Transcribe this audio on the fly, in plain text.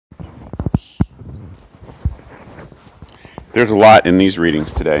There's a lot in these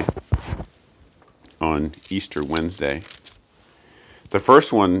readings today on Easter Wednesday. The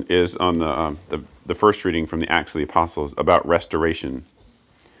first one is on the first reading from the Acts of the Apostles about restoration.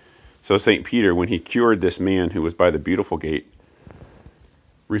 So St. Peter, when he cured this man who was by the beautiful gate,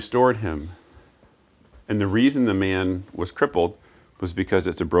 restored him. And the reason the man was crippled was because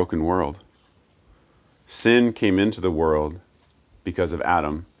it's a broken world. Sin came into the world because of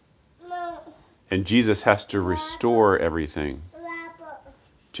Adam. And Jesus has to restore everything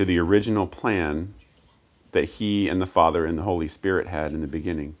to the original plan that he and the Father and the Holy Spirit had in the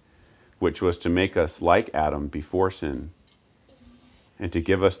beginning, which was to make us like Adam before sin and to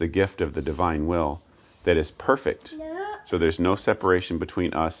give us the gift of the divine will that is perfect. So there's no separation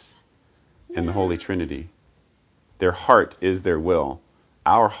between us and the Holy Trinity. Their heart is their will.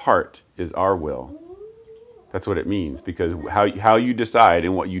 Our heart is our will. That's what it means, because how you decide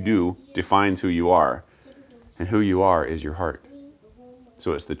and what you do defines who you are. And who you are is your heart.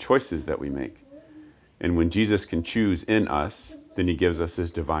 So it's the choices that we make. And when Jesus can choose in us, then he gives us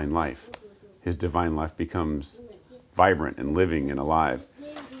his divine life. His divine life becomes vibrant and living and alive.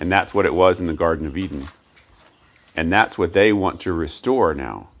 And that's what it was in the Garden of Eden. And that's what they want to restore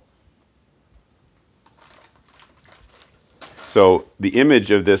now. So the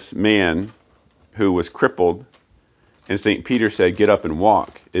image of this man who was crippled, and St. Peter said, "Get up and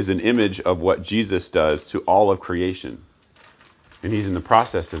walk," is an image of what Jesus does to all of creation. And he's in the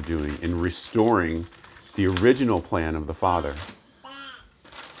process of doing and restoring the original plan of the Father.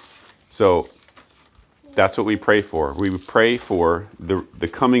 So that's what we pray for. We pray for the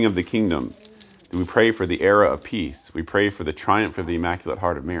coming of the kingdom. We pray for the era of peace. We pray for the triumph of the Immaculate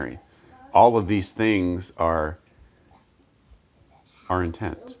Heart of Mary. All of these things are our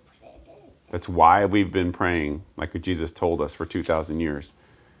intent. That's why we've been praying, like Jesus told us for 2,000 years,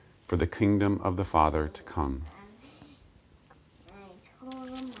 for the kingdom of the Father to come.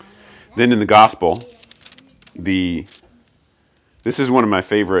 Then in the gospel, this is one of my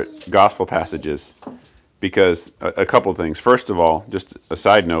favorite gospel passages, because a couple things. First of all, just a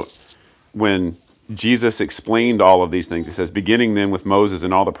side note, when Jesus explained all of these things, he says, beginning then with Moses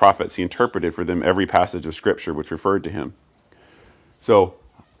and all the prophets, he interpreted for them every passage of Scripture which referred to him. So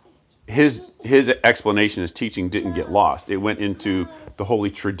his explanation, his teaching didn't get lost. It went into the holy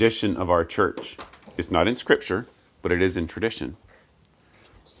tradition of our church. It's not in Scripture, but it is in tradition.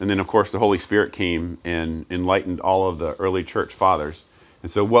 And then, of course, the Holy Spirit came and enlightened all of the early church fathers. And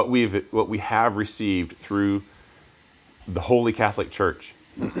so what we have received through the Holy Catholic Church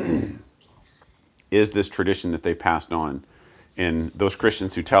is this tradition that they've passed on. And those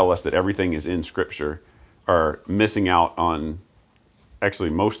Christians who tell us that everything is in Scripture are missing out on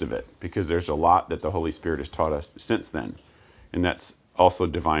actually most of it, because there's a lot that the Holy Spirit has taught us since then. And that's also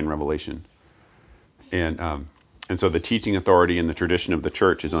divine revelation. And so the teaching authority and the tradition of the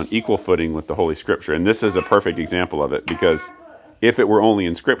church is on equal footing with the Holy Scripture. And this is a perfect example of it, because if it were only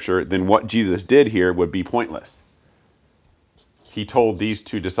in Scripture, then what Jesus did here would be pointless. He told these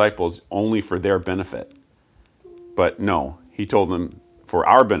two disciples only for their benefit. But no, he told them for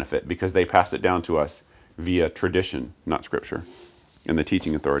our benefit, because they passed it down to us via tradition, not Scripture, and the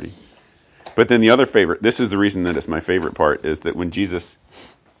teaching authority. But then the other favorite, this is the reason that it's my favorite part, is that when Jesus,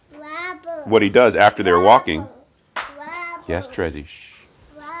 what he does after they're walking, yes, Trezzy, shh.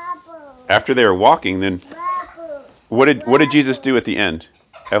 After they were walking, then what did Jesus do at the end?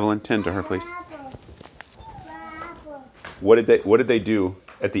 Evelyn, tend to her, please. What did they do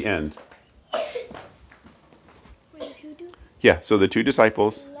at the end? Yeah, so the two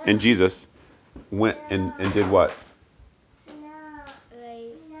disciples and Jesus went and did what?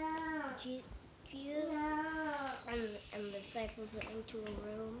 Jesus and the disciples went into a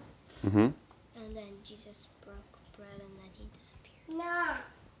room, and then Jesus broke bread, and then he disappeared.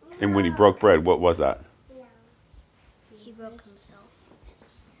 And when he broke bread, what was that? He broke himself.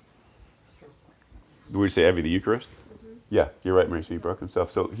 Would you say Evie, the Eucharist? Yeah, you're right, Mary. So he broke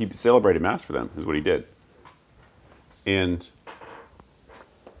himself. So he celebrated Mass for them, is what he did. And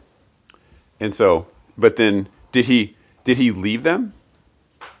so, but then did he leave them?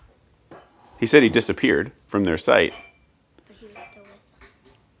 He said he disappeared from their sight. But he was still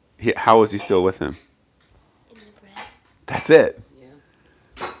with them. How was he still with them? In the bread. That's it.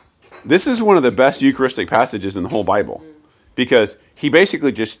 Yeah. This is one of the best Eucharistic passages in the whole Bible, because he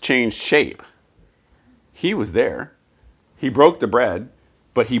basically just changed shape. He was there. He broke the bread,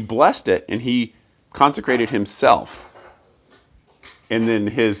 but he blessed it and he consecrated himself. And then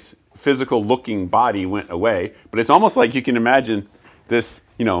his physical looking body went away. But it's almost like you can imagine this,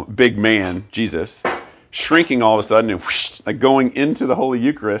 big man, Jesus, shrinking all of a sudden and whoosh, like going into the Holy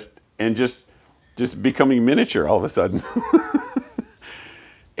Eucharist and just just becoming miniature all of a sudden.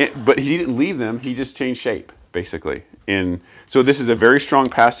 But he didn't leave them. He just changed shape, basically. And so this is a very strong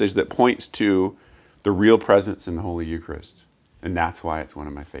passage that points to the real presence in the Holy Eucharist. And that's why it's one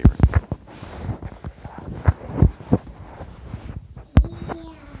of my favorites.